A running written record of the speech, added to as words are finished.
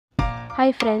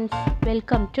Hi friends,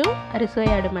 welcome to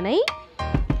அரிசோய் அடுமனை.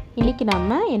 இன்றைக்கி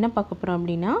நம்ம என்ன பார்க்க போகிறோம்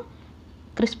அப்படின்னா,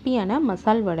 கிறிஸ்பியான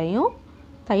மசால் வடையும்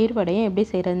தயிர் வடையும் எப்படி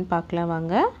செய்கிறதுன்னு பார்க்கலாம்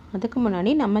வாங்க. அதுக்கு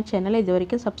முன்னாடி நம்ம சேனலை இது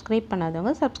வரைக்கும் சப்ஸ்கிரைப்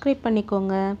பண்ணாதவங்க சப்ஸ்கிரைப்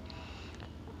பண்ணிக்கோங்க.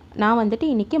 நான்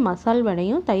இன்றைக்கி மசால்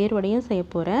வடையும் தயிர் வடையும் செய்ய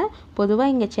போகிறேன்.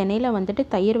 பொதுவாக இங்கே சென்னையில்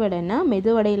தயிர் வடைன்னா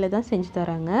மெது வடையில் தான் செஞ்சு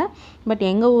தராங்க. பட்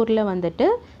எங்கள் ஊரில்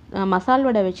மசால்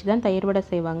வடை வச்சு தான் தயிர் வடை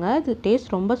செய்வாங்க. அது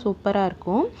டேஸ்ட் ரொம்ப சூப்பராக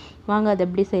இருக்கும். வாங்க அது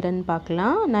எப்படி செய்கிறதுன்னு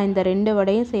பார்க்கலாம். நான் இந்த 2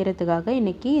 வடையும் செய்கிறதுக்காக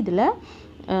இன்றைக்கி இதில்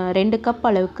 2 கப்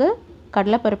அளவுக்கு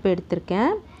கடலைப்பருப்பு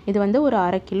எடுத்திருக்கேன். இது ஒரு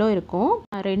 1/2 கிலோ இருக்கும்.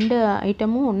 2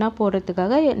 ஐட்டமும் ஒன்றா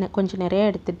போடுறதுக்காக கொஞ்சம் நிறையா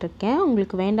எடுத்துகிட்ருக்கேன்.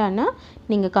 உங்களுக்கு வேண்டான்னா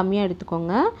நீங்கள் கம்மியாக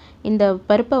எடுத்துக்கோங்க. இந்த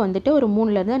பருப்பை ஒரு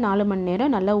 3லேருந்து 4 மணி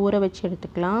நேரம் நல்லா ஊற வச்சு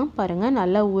எடுத்துக்கலாம். பாருங்கள்,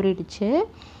 நல்லா ஊறிடுச்சு.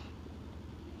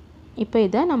 இப்போ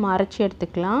இதை நம்ம அரைச்சி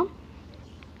எடுத்துக்கலாம்.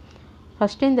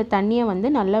 ஃபஸ்ட்டு இந்த தண்ணியை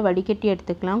நல்லா வடிகட்டி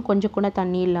எடுத்துக்கலாம், கொஞ்சம் கூட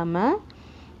தண்ணி இல்லாமல்.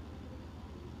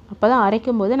 அப்போ தான்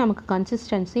அரைக்கும் போது நமக்கு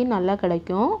கன்சிஸ்டன்சி நல்லா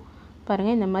கிடைக்கும்.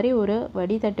 பாருங்கள், இந்த மாதிரி ஒரு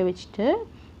வடிதட்டை வச்சுட்டு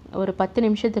ஒரு 10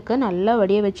 நிமிஷத்துக்கு நல்லா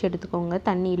வடிய வச்சு எடுத்துக்கோங்க,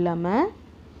 தண்ணி இல்லாமல்.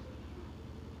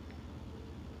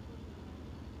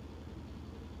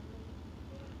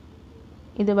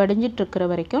 இது வடிஞ்சிட்ருக்கிற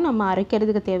வரைக்கும் நம்ம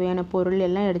அரைக்கிறதுக்கு தேவையான பொருள்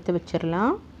எல்லாம் எடுத்து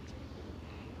வச்சிடலாம்.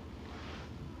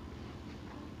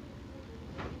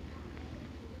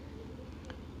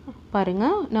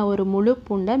 பாருங்கள், நான் ஒரு முழு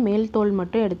பூண்டை மேல் தோல்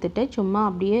மட்டும் எடுத்துகிட்டு சும்மா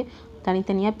அப்படியே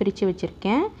தனித்தனியாக பிரித்து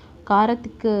வச்சுருக்கேன்.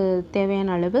 காரத்துக்கு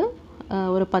தேவையான அளவு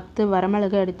ஒரு 10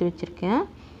 வரமிளகு எடுத்து வச்சுருக்கேன்.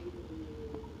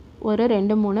 ஒரு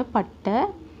 2-3 பட்டை,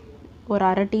 ஒரு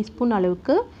 1/2 டீஸ்பூன்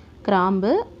அளவுக்கு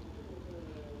கிராம்பு,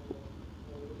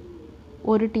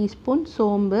 1 டீஸ்பூன்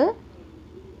சோம்பு,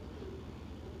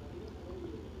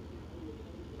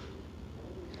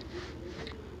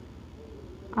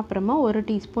 அப்புறமா 1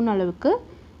 டீஸ்பூன் அளவுக்கு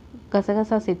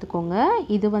கசகசா சேர்த்துக்கோங்க.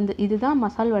 இதுதான்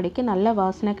மசால் வடைக்கு நல்ல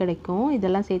வாசனை கிடைக்கும்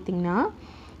இதெல்லாம் சேர்த்திங்கன்னா.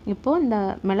 இப்போது இந்த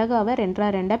மிளகாவை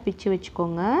 2 பிச்சு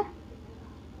வச்சுக்கோங்க.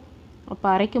 அப்போ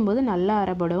அரைக்கும்போது நல்லா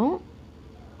அரைப்படும்.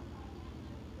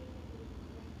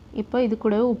 இப்போ இது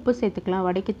கூடவே உப்பு சேர்த்துக்கலாம்,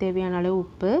 வடைக்கு தேவையான அளவு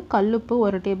உப்பு. கல்லுப்பு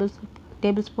 1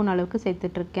 டேபிள் ஸ்பூன் அளவுக்கு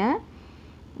சேர்த்துட்ருக்கேன்.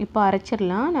 இப்போ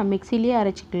அரைச்சிடலாம். நான் மிக்சிலேயே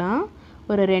அரைச்சிக்கலாம்.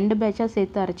 ஒரு 2 பேட்சாக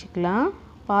சேர்த்து அரைச்சிக்கலாம்.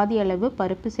 பாதி அளவு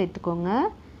பருப்பு சேர்த்துக்கோங்க.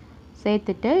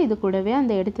 சேர்த்துட்டு இது கூடவே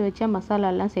அந்த எடுத்து வச்ச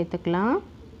மசாலாலாம் சேர்த்துக்கலாம்.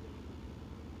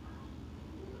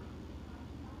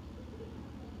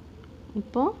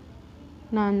 இப்போது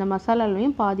நான் இந்த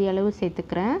மசாலாலையும் பாதி அளவு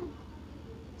சேர்த்துக்கிறேன்.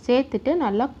 சேர்த்துட்டு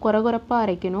நல்லா கொரகொரப்பாக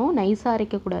அரைக்கணும், நைஸாக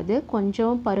அரைக்கக்கூடாது.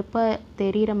 கொஞ்சம் பருப்பை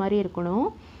தெரிகிற மாதிரி இருக்கணும்.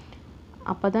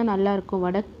 அப்போ தான் நல்லாயிருக்கும்,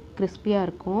 வடை கிறிஸ்பியாக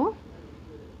இருக்கும்.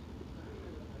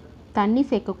 தண்ணி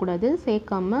சேர்க்கக்கூடாது,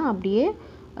 சேர்க்காமல் அப்படியே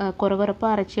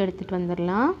கொரகொரப்பாக அரைச்சி எடுத்துகிட்டு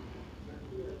வந்துடலாம்.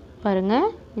 பாருங்கள்,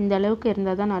 இந்த அளவுக்கு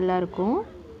இருந்தால் தான் நல்லாயிருக்கும்.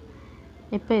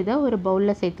 இப்போ இதை ஒரு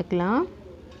பவுலில் சேர்த்துக்கலாம்.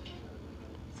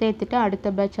 சேர்த்துட்டு அடுத்த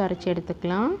பேட்ச் அரைச்சி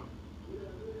எடுத்துக்கலாம்.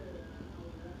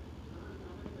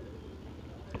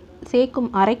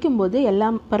 அரைக்கும்போது எல்லா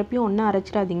பருப்பையும் ஒன்றா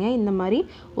அரைச்சிடாதீங்க. இந்த மாதிரி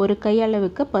ஒரு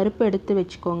கையளவுக்கு பருப்பு எடுத்து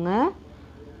வச்சுக்கோங்க.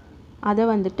 அதை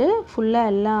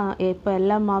ஃபுல்லாக இப்போ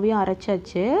எல்லா மாவையும்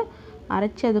அரைச்சாச்சு.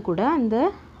 அரைச்சது கூட அந்த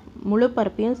முழு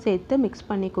பருப்பையும் சேர்த்து மிக்ஸ்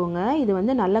பண்ணிக்கோங்க.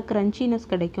 இது நல்ல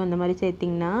க்ரன்ச்சினஸ் கிடைக்கும் இந்த மாதிரி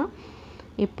சேர்த்திங்கன்னா.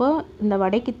 இப்போது இந்த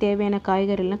வடைக்கு தேவையான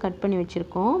காய்கறிலாம் கட் பண்ணி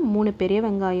வச்சுருக்கோம். 3 பெரிய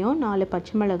வெங்காயம், 4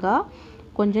 பச்சை மிளகாய்,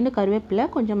 கொஞ்சோண்டு கருவேப்பிலை,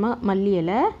 கொஞ்சமாக மல்லி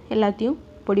இலை, எல்லாத்தையும்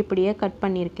பொடி பொடியாக கட்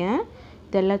பண்ணியிருக்கேன்.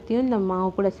 இது எல்லாத்தையும் இந்த மாவு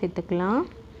கூட சேர்த்துக்கலாம்.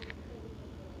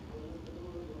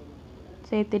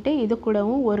 சேர்த்துட்டு இது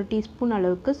கூடவும் 1 டீஸ்பூன்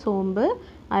அளவுக்கு சோம்பு,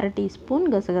 1/2 டீஸ்பூன்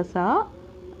கசகசா.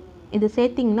 இது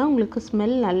சேர்த்திங்கன்னா உங்களுக்கு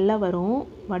ஸ்மெல் நல்லா வரும்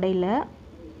வடையில்.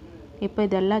 இப்போ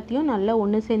இது எல்லாத்தையும் நல்லா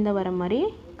ஒன்று சேர்ந்து வர மாதிரி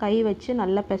கை வச்சு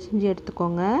நல்லா பிசைஞ்சு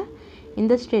எடுத்துக்கோங்க.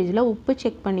 இந்த ஸ்டேஜில் உப்பு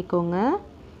செக் பண்ணிக்கோங்க.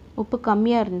 உப்பு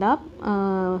கம்மியாக இருந்தால்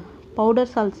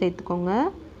பவுடர் சால்ட் சேர்த்துக்கோங்க.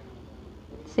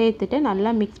 சேர்த்துட்டு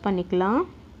நல்லா மிக்ஸ் பண்ணிக்கலாம்.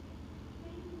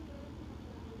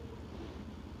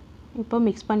 இப்போ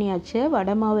மிக்ஸ் பண்ணியாச்சு,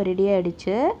 வடை மாவு ரெடி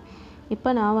ஆகிடுச்சு.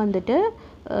 இப்போ நான்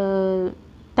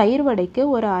தயிர் வடைக்கு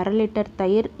ஒரு 1/2 லிட்டர்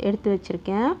தயிர் எடுத்து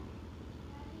வச்சுருக்கேன்.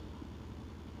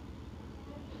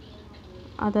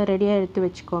 அதை ரெடியாக எடுத்து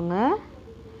வச்சுக்கோங்க.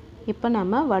 இப்போ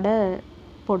நம்ம வடை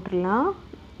போட்டுடலாம்.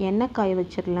 எண்ணெய் காய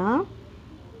வச்சிடலாம்.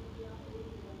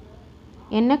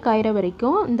 எண்ணெய் காயிற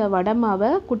வரைக்கும் இந்த வடை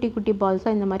மாவை குட்டி குட்டி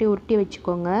பால்ஸாக இந்த மாதிரி உருட்டி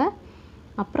வச்சுக்கோங்க.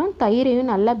 அப்புறம்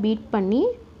தயிரையும் நல்லா பீட் பண்ணி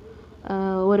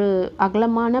ஒரு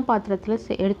அகலமான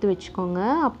பாத்திரத்தில் எடுத்து வச்சுக்கோங்க.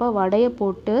 அப்போ வடையை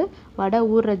போட்டு வடை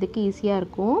ஊறுறதுக்கு ஈஸியாக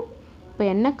இருக்கும். இப்போ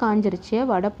எண்ணெய் காஞ்சிருச்சு,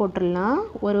 வடை போட்டுடலாம்.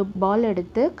 ஒரு பால்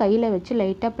எடுத்து கையில் வச்சு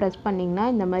லைட்டாக ப்ரெஸ் பண்ணிங்கன்னா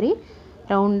இந்த மாதிரி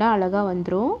ரவுண்டாக அழகாக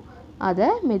வந்துடும். அதை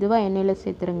மெதுவாக எண்ணெயில்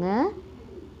சேர்த்துருங்க.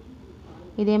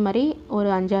 இதே மாதிரி ஒரு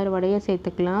 5-6 வடையை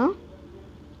சேர்த்துக்கலாம்.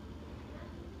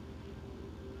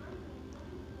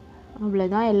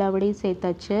 அவ்வளோதான், எல்லா வடையும்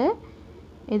சேர்த்தாச்சு.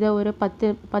 இதை ஒரு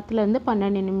 10லேருந்து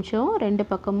 12 நிமிஷம் 2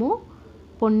 பக்கமும்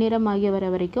பொன்னிறமாகி வர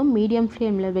வரைக்கும் மீடியம்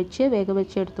ஃப்ளேமில் வச்சு வேக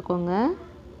வச்சு எடுத்துக்கோங்க.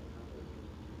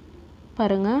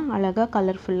 பாருங்கள், அழகாக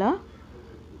கலர்ஃபுல்லாக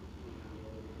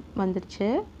வந்துடுச்சு.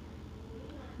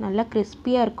 நல்லா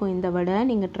கிறிஸ்பியாக இருக்கும் இந்த வடை.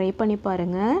 நீங்கள் ட்ரை பண்ணி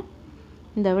பாருங்கள்.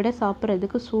 இந்த வடை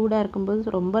சாப்பிட்றதுக்கு சூடாக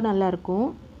இருக்கும்போது ரொம்ப நல்லாயிருக்கும்.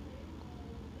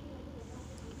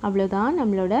 அவ்வளோதான்,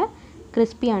 நம்மளோட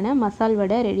கிறிஸ்பியான மசால்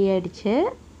வடை ரெடி ஆகிடுச்சு.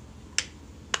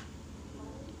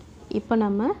 இப்போ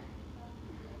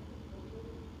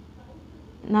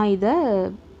நான் இதை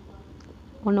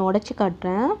ஒன்று உடச்சி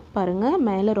காட்டுறேன். பாருங்கள்,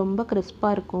 மேலே ரொம்ப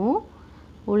கிறிஸ்பாக இருக்கும்.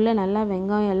 உள்ளே நல்லா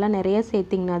வெங்காயம் எல்லாம் நிறைய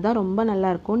சேர்த்திங்கன்னா தான் ரொம்ப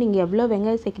நல்லாயிருக்கும். நீங்கள் எவ்வளோ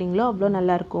வெங்காயம் சேர்க்குறீங்களோ அவ்வளோ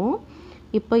நல்லாயிருக்கும்.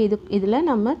 இப்போ இதில்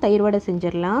நம்ம தயிர் வடை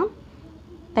செஞ்சிடலாம்.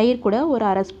 தயிர் கூட ஒரு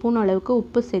 1/2 ஸ்பூன் அளவுக்கு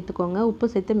உப்பு சேர்த்துக்கோங்க. உப்பு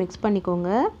சேர்த்து மிக்ஸ் பண்ணிக்கோங்க.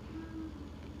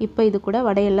 இப்போ இது கூட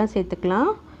வடையெல்லாம்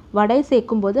சேர்த்துக்கலாம். வடை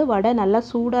சேர்க்கும்போது வடை நல்லா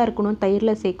சூடாக இருக்கணும்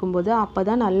தயிரில் சேர்க்கும்போது. அப்போ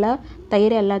தான் நல்லா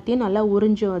தயிர் எல்லாத்தையும் நல்லா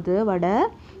உறிஞ்சும் அது வடை.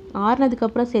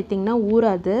 ஆறுனதுக்கப்புறம் சேர்த்திங்கன்னா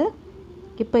ஊறாது.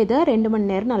 இப்போ இதை 2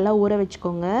 மணி நேரம் நல்லா ஊற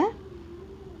வச்சுக்கோங்க.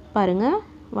 பாருங்கள்,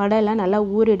 வடையெல்லாம் நல்லா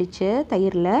ஊறிடுச்சு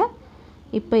தயிரில்.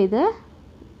 இப்போ இதை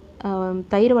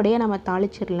தயிர் வடையை நம்ம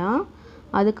தாளிச்சிடலாம்.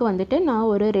 அதுக்கு வந்துட்டு நான்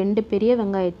ஒரு 2 பெரிய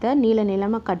வெங்காயத்தை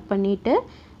நீளமாக கட் பண்ணிவிட்டு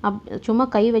சும்மா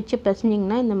கை வச்சு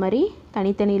பிசைஞ்சிங்கன்னா இந்த மாதிரி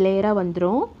தனித்தனி லேயராக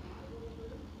வந்துடும்.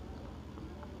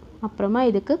 அப்புறமா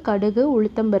இதுக்கு கடுகு,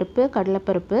 உளுத்தம்பருப்பு,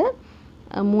 கடலைப்பருப்பு,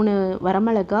 3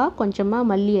 வரமிளகா, கொஞ்சமாக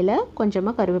மல்லி இலை,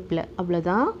 கொஞ்சமாக கருவேப்பிலை,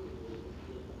 அவ்வளோதான்.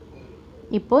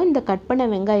 இப்போது இந்த கட் பண்ண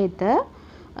வெங்காயத்தை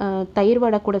தயிர்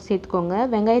வடை கூட சேர்த்துக்கோங்க.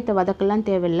 வெங்காயத்தை வதக்கலாம்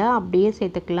தேவையில்லை, அப்படியே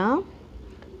சேர்த்துக்கலாம்.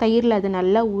 தயிரில் அது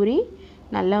நல்லா ஊறி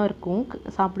நல்லா இருக்கும்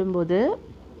சாப்பிடும்போது.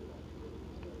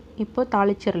 இப்போ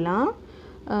தாளிச்சிடலாம்.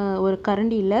 ஒரு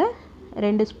கரண்டியில்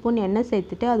 2 ஸ்பூன் எண்ணெய்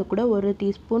சேர்த்துட்டு அது கூட 1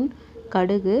 டீஸ்பூன்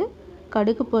கடுகு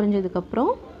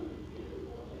பொரிஞ்சதுக்கப்புறம்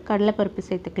கடலைப்பருப்பு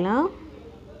சேர்த்துக்கலாம்.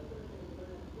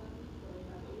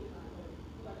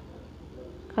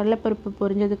 கடலைப்பருப்பு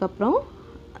பொரிஞ்சதுக்கப்புறம்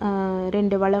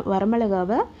 2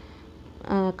 வரமிளகாவை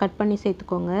கட் பண்ணி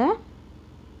சேர்த்துக்கோங்க.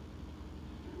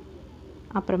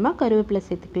 அப்புறமா கருவேப்பிலை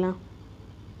சேர்த்துக்கலாம்.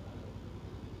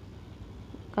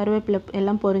 கருவேப்பிலை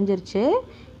எல்லாம் பொரிஞ்சிருச்சு.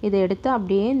 இதை எடுத்து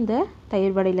அப்படியே இந்த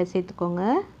தயிர் வடையில் சேர்த்துக்கோங்க.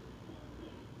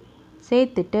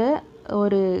 சேர்த்துட்டு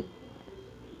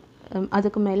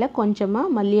அதுக்கு மேலே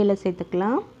கொஞ்சமாக மல்லி இலை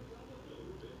சேர்த்துக்கலாம்.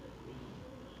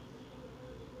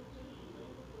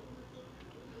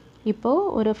 இப்போது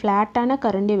ஒரு ஃப்ளாட்டான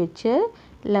கரண்டி வச்சு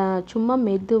சும்மா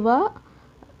மெதுவாக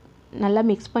நல்லா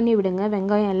மிக்ஸ் பண்ணி விடுங்க.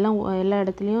 வெங்காயம் எல்லாம் எல்லா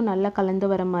இடத்துலையும் நல்லா கலந்து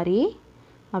வர மாதிரி.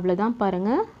 அவ்வளோதான்,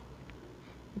 பாருங்கள்,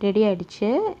 ரெடி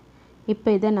ஆகிடுச்சு. இப்போ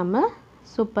இதை நம்ம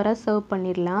சூப்பராக சர்வ்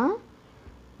பண்ணிடலாம்.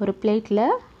 ஒரு பிளேட்டில்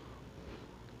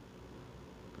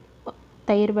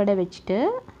தயிர் வடை வச்சுட்டு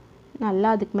நல்லா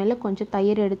அதுக்கு மேலே கொஞ்சம்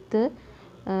தயிர் எடுத்து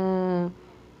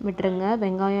விட்டுருங்க.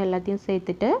 வெங்காயம் எல்லாத்தையும்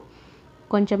சேர்த்துட்டு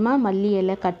கொஞ்சமாக மல்லி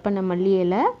இலை, கட் பண்ண மல்லி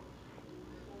இலை,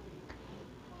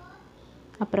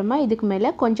 அப்புறமா இதுக்கு மேலே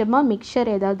கொஞ்சமாக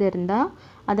மிக்சர் ஏதாவது இருந்தால்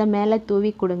அதை மேலே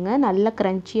தூவி கொடுங்க. நல்லா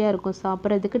க்ரன்ச்சியாக இருக்கும்.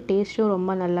 சாப்பிட்றதுக்கு டேஸ்ட்டும்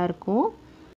ரொம்ப நல்லாயிருக்கும்.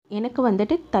 எனக்கு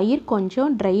வந்துட்டு தயிர்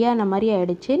கொஞ்சம் ட்ரையான மாதிரி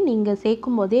ஆகிடுச்சு. நீங்கள்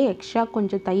சேர்க்கும் போதே எக்ஸ்ட்ரா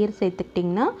கொஞ்சம் தயிர்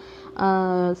சேர்த்துக்கிட்டிங்கன்னா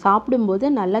சாப்பிடும்போது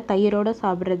நல்லா தயிரோடு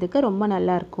சாப்பிட்றதுக்கு ரொம்ப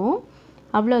நல்லாயிருக்கும்.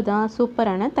 அவ்வளோதான்,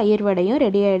 சூப்பரான தயிர் வடையும்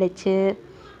ரெடி ஆகிடுச்சு.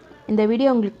 இந்த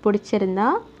வீடியோ உங்களுக்கு பிடிச்சிருந்தா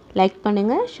லைக்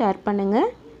பண்ணுங்கள், ஷேர் பண்ணுங்கள்,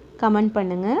 கமெண்ட்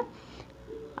பண்ணுங்கள்.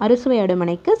 அறுசுவை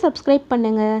அடுமனைக்கு சப்ஸ்கிரைப்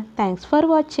பண்ணுங்கள். தேங்க்ஸ் ஃபார்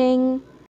வாட்சிங்.